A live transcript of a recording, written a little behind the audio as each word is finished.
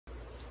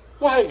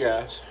Well, hey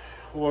guys,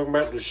 welcome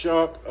back to the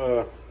shop.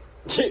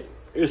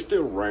 It's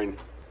still raining.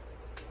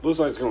 Looks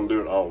like it's gonna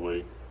do it all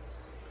week.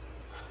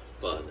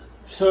 Fun.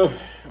 So,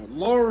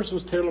 Lars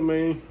was telling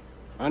me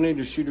I need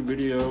to shoot a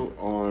video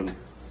on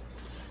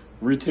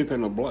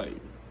retipping a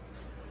blade.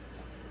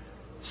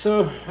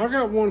 So, I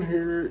got one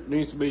here that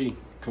needs to be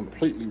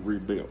completely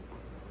rebuilt.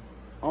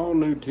 All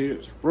new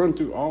tips, run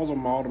through all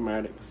them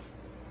automatics.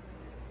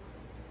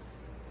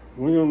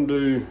 We're gonna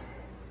do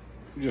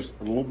just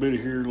a little bit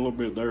here, a little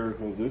bit there,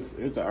 because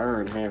it's an hour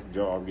and a half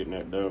job getting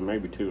that done,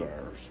 maybe 2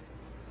 hours.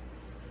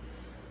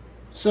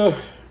 So,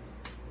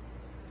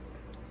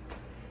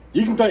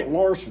 you can thank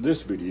Lars for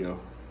this video.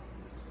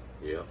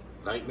 Yeah,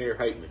 thank me or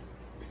hate me.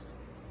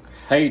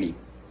 Hate him,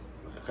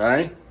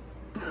 okay?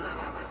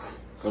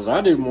 Because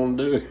I didn't want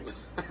to do it.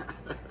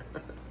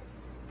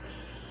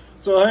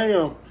 So hang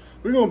on,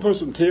 we're going to put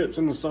some tips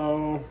in the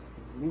saw.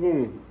 We're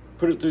going to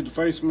put it through the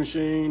face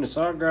machine, the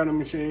side grinding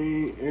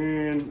machine,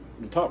 and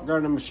the top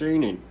grinding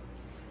machine. And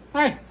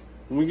hey,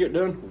 when we get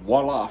done,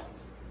 voila,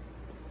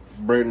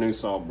 brand new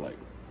saw blade.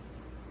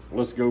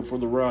 Let's go for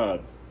the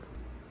ride.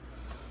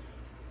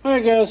 All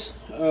right, guys,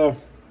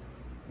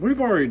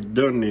 we've already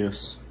done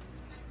this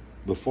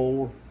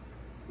before.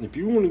 If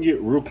you want to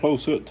get real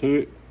close up to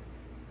it,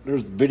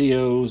 there's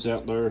videos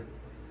out there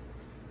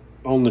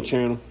on the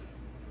channel.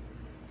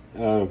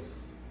 Like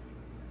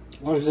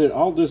I said,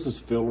 all this is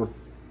filler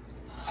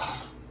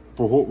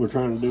for what we're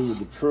trying to do with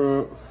the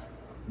truck,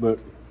 but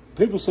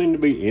people seem to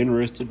be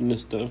interested in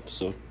this stuff,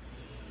 so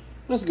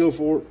let's go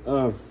for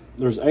it.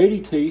 There's 80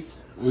 teeth.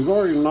 We've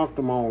already knocked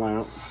them all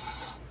out.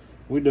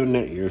 We done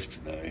that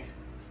yesterday.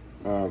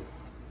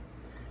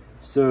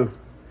 So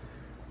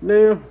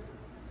now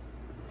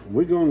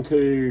we're going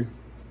to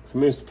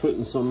commence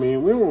putting some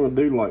in. We don't want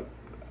to do like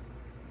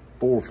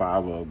 4 or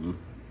 5 of them.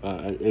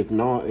 If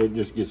not, it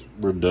just gets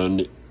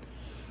redundant.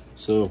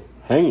 So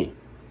hang it.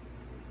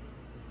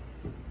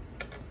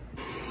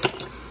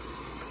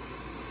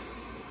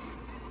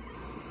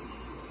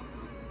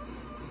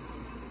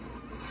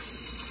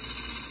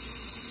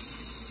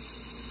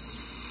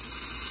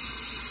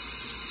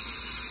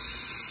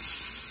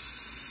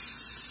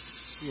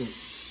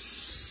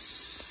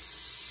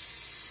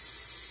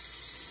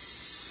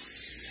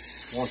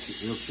 Watch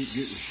it, it'll keep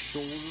getting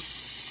shorter.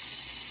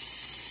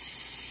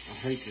 I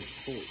hate this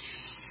torch.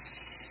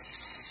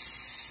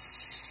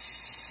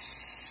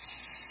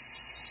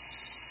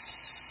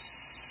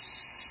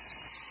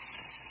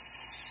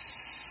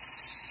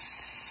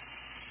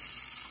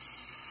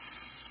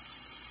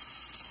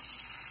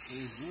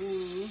 There's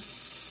one.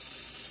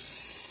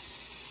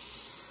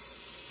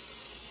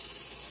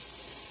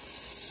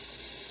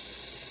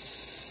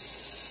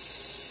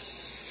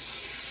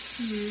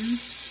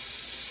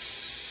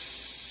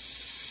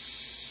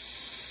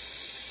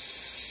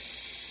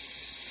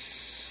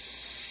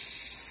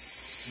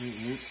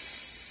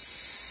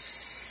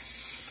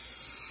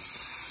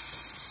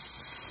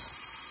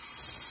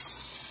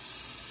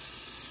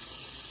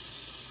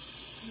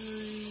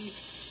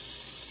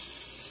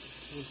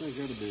 I think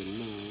that'll be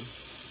enough.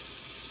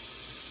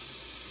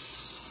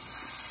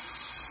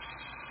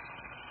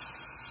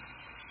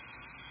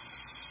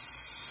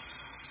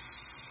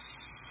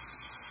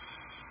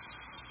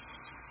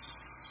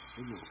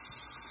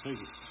 Take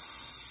it.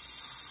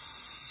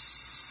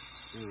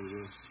 There we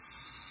go.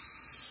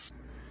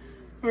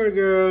 Alright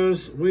guys,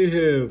 we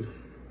have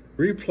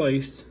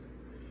replaced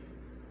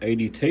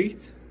 80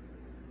 teeth.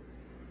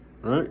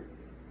 Alright.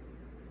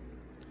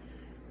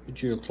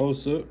 Get you a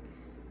close up.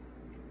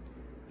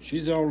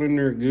 She's all in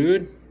there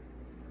good.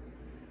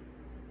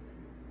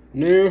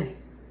 Now,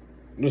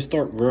 let's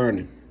start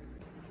grinding.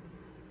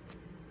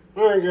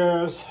 Alright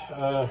guys,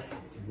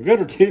 we got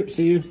our tips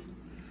in.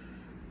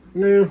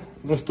 Now,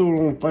 let's do a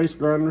little face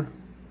grinder.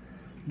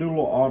 Do a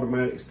little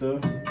automatic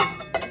stuff.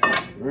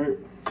 Alright.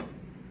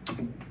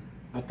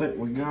 I think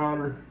we got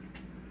her.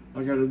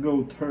 I gotta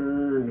go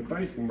turn the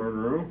face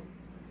converter on.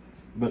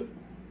 But,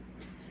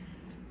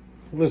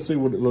 let's see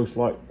what it looks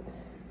like.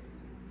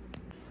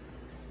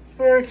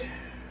 Alright.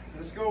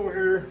 Let's go over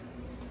here.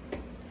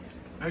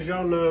 As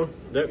y'all know,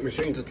 that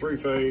machine's a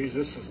 3-phase.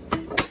 This is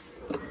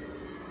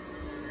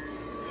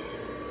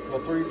a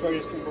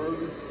 3-phase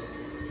converter.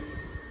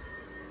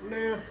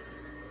 Now,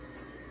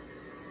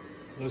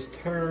 let's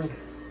turn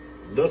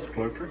dust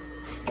collector.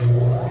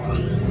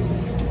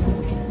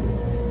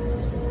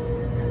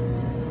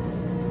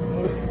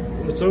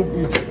 Let's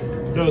open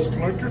dust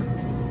collector.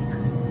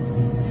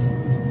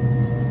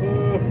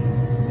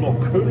 We'll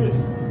coat it.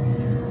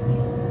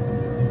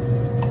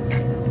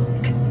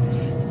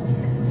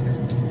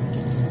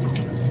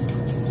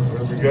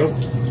 Go.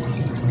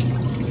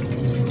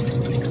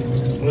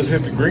 Let's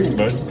hit the green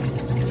button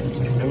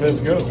and let's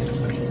go.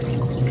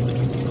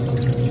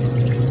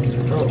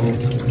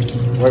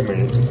 Wait a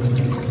minute.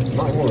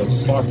 Might want to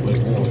cycle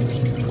it once.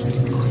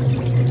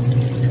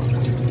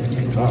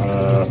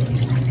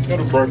 Got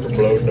a breaker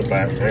blow in the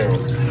back now.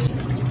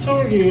 So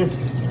again,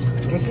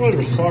 let's let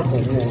her cycle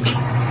once.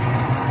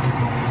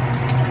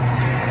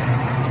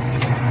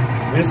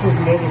 This is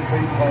another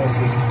feed pile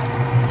system.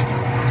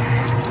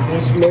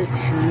 Let's make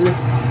sure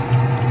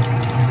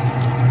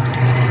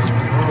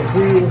our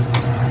wheel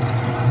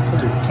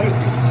is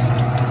taken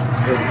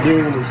as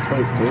doing what it's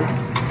supposed to.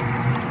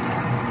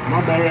 My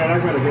bad, I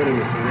gotta get in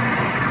this one.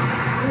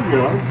 There we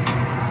go.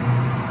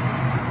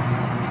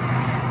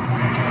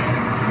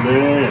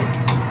 Man.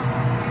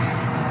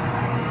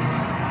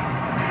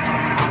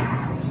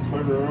 Let's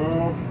turn her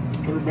off,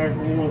 put her back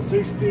on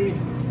 160,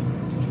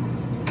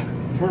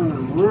 turn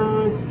her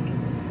around.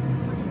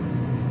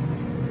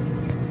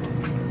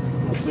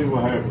 Let's see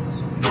what happens.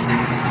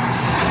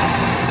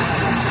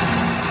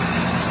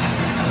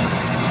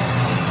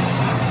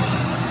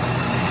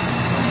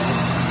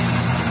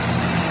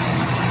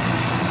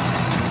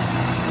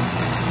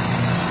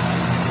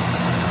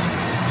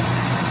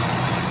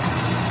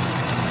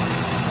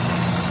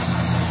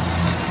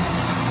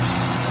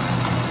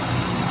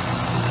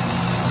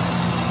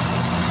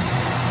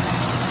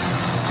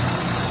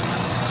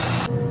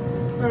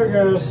 Alright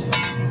guys,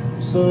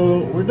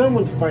 so we're done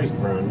with the face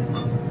grinder.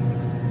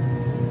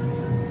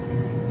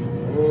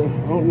 I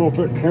don't know if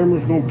that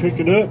camera's going to pick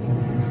it up.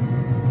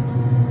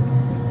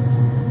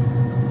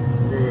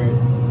 But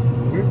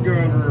we've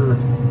got our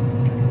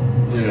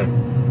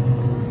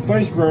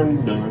face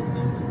grinder done.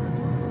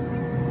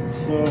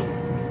 So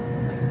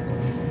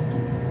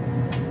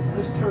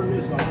let's turn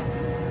this off.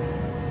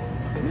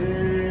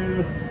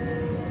 And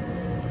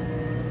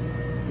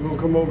we're going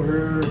to come over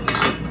here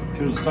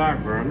to the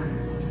side grinder.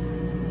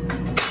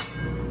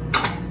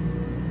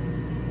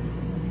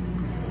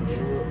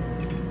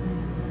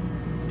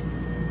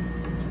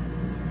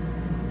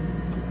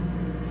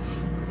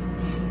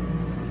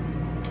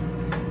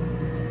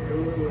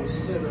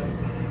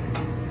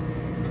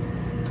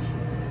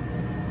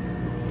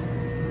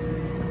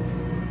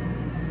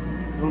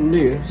 On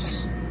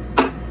this,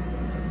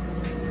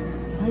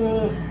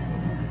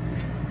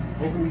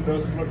 open the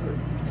dust clicker.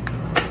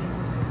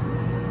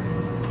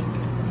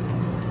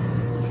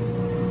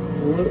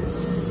 Let's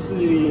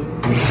see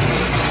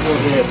what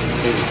happens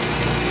here.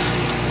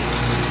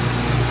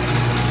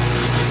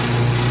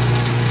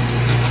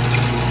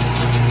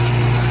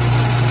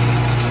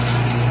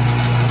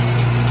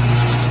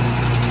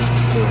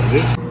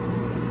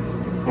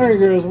 Alright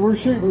guys, we're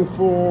shooting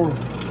for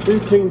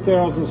 15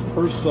 thousandths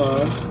per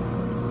side.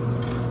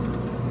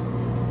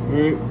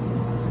 Alright,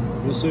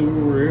 let's see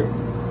where we're at.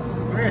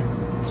 Alright,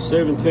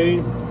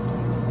 17.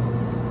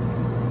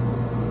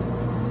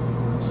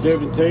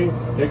 17.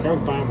 Heck,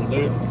 I'm fine with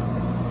that.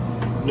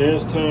 Now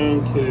it's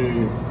time to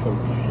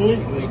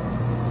completely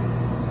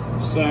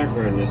side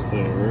grind this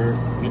thing, right?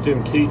 Get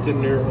them teeth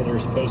in there where they're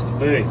supposed to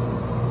be.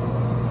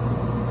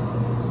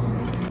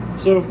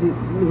 So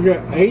we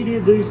got 80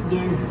 of these to do,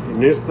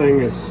 and this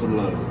thing is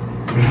slow.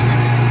 So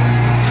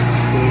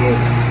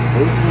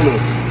we're just gonna,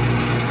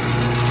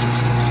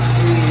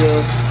 here you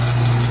go.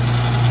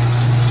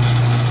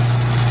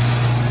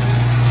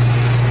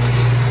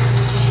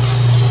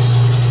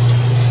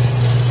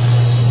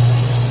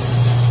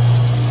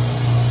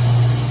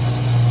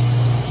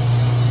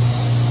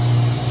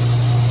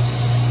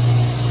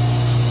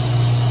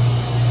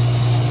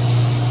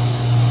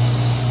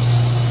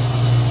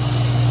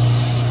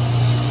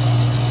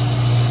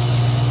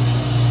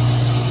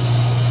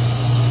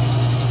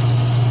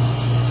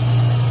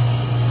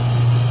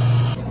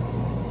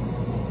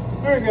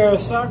 Alright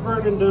guys, side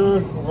grinding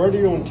done,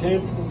 radio and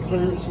tangible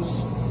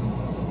clearances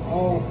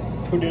all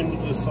put into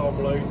this saw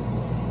blade.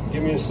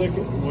 Give me a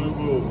second, we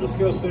will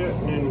discuss that,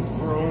 and then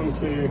we're on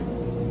to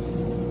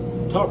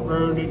top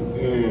grinding,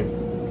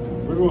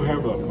 and we're going to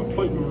have a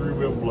completely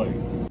rebuilt blade.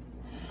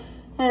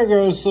 Alright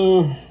guys,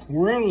 so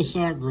we're out of the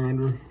side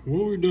grinder.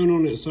 What we've done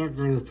on that side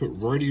grinder is put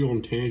radio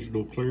and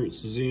tangible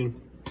clearances in.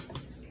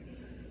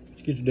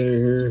 Let's get you down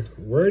here.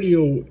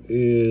 Radio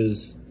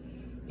is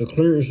the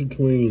clearance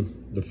between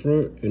the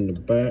front and the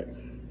back,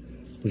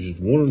 which is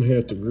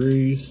 1.5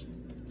 degrees.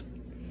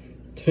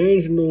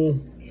 Tangential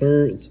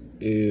clearance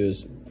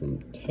is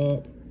from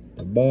top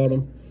to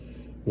bottom,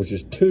 which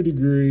is 2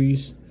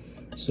 degrees.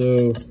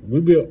 So we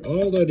built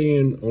all that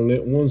in on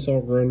that one saw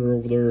grinder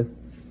over there.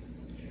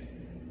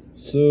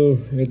 So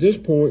at this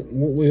point,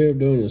 what we have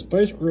done is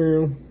face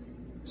ground,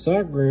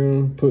 side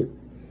ground, put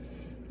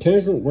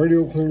tangential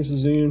radio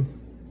clearances in.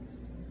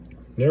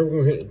 Now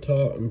we're gonna hit the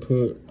top and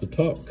put the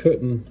top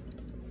cutting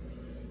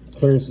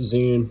clearances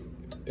in,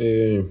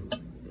 and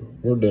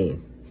we're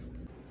done.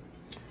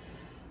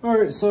 All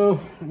right, so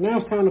now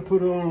it's time to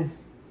put it on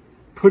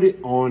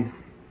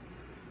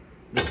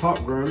the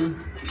top grinder,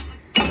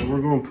 and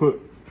we're going to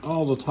put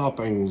all the top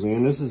angles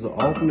in. This is the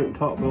alternate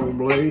top bevel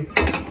blade.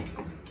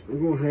 We're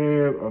going to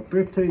have a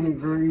 15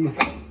 degree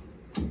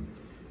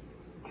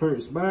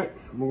clearance back.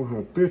 We're going to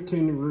have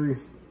 15 degree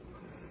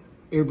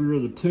every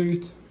other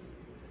tooth.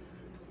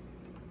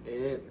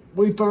 And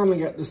we finally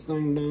got this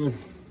thing done.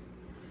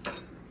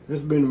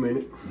 It's been a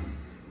minute.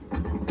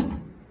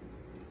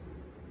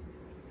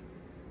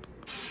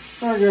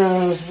 Alright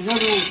guys, we got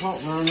it on the top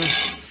grinder.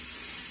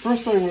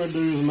 First thing we're going to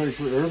do is make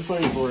sure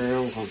everything's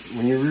round, because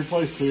when you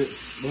replace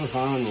tips, they're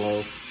high and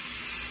low.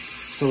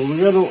 So we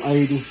got it on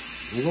 80.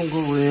 We're going to go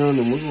around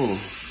and we're going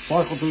to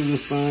sparkle through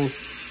this thing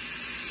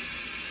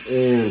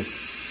and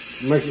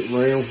make it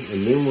round,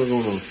 and then we're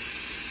gonna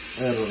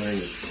add our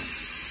onions.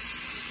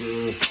 So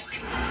let's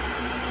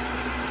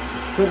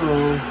put it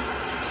on.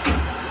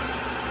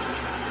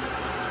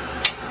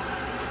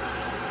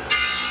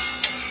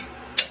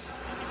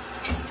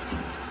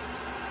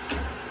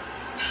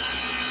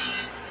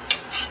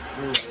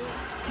 There we go.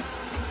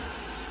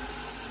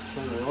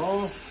 Turn it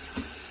off.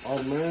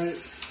 Automatic.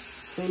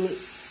 Turn it.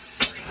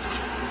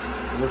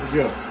 And let's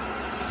go.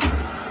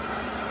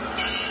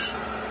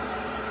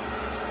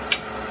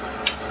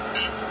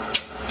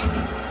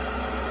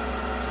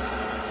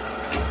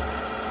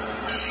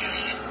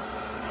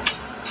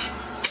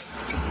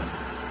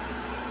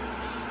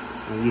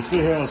 And you see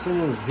how some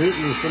of them's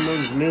hitting and some of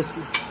them's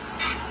missing?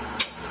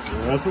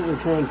 Well, that's what we're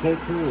trying to take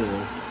care of.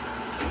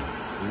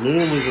 And then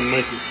we can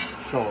make it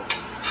sharp.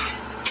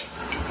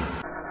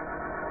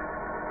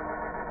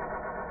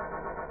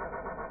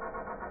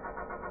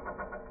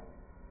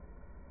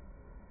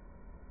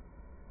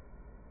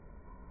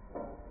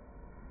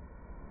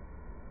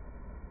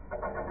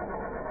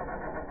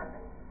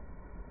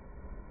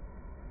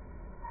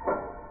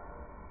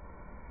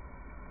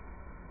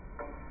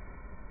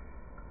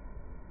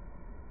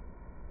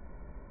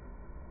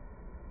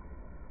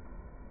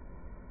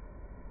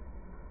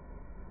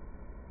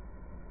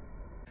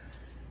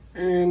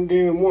 And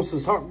then once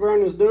this hot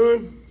grind is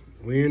done,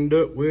 we end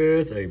up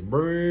with a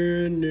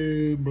brand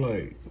new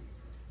blade.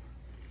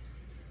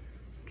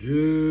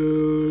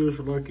 Just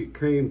like it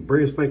came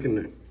brand spanking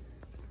new.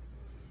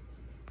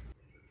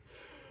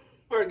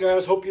 All right,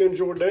 guys, hope you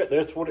enjoyed that.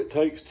 That's what it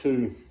takes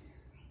to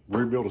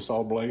rebuild a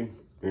saw blade.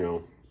 You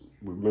know,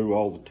 remove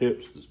all the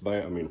tips that's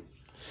bad. I mean,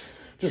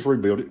 just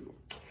rebuild it.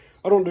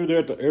 I don't do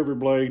that to every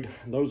blade.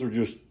 Those are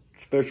just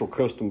special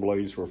custom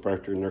blades for a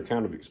factory, and they're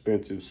kind of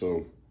expensive.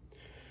 So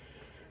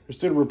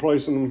instead of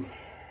replacing them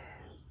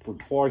for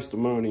twice the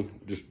money,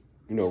 just,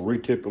 you know,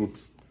 retip them,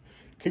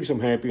 keeps them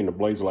happy, and the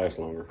blades last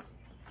longer.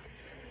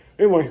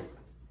 Anyway,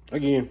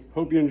 again,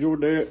 hope you enjoyed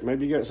that.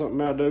 Maybe you got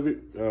something out of it.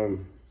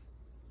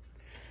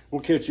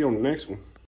 We'll catch you on the next one.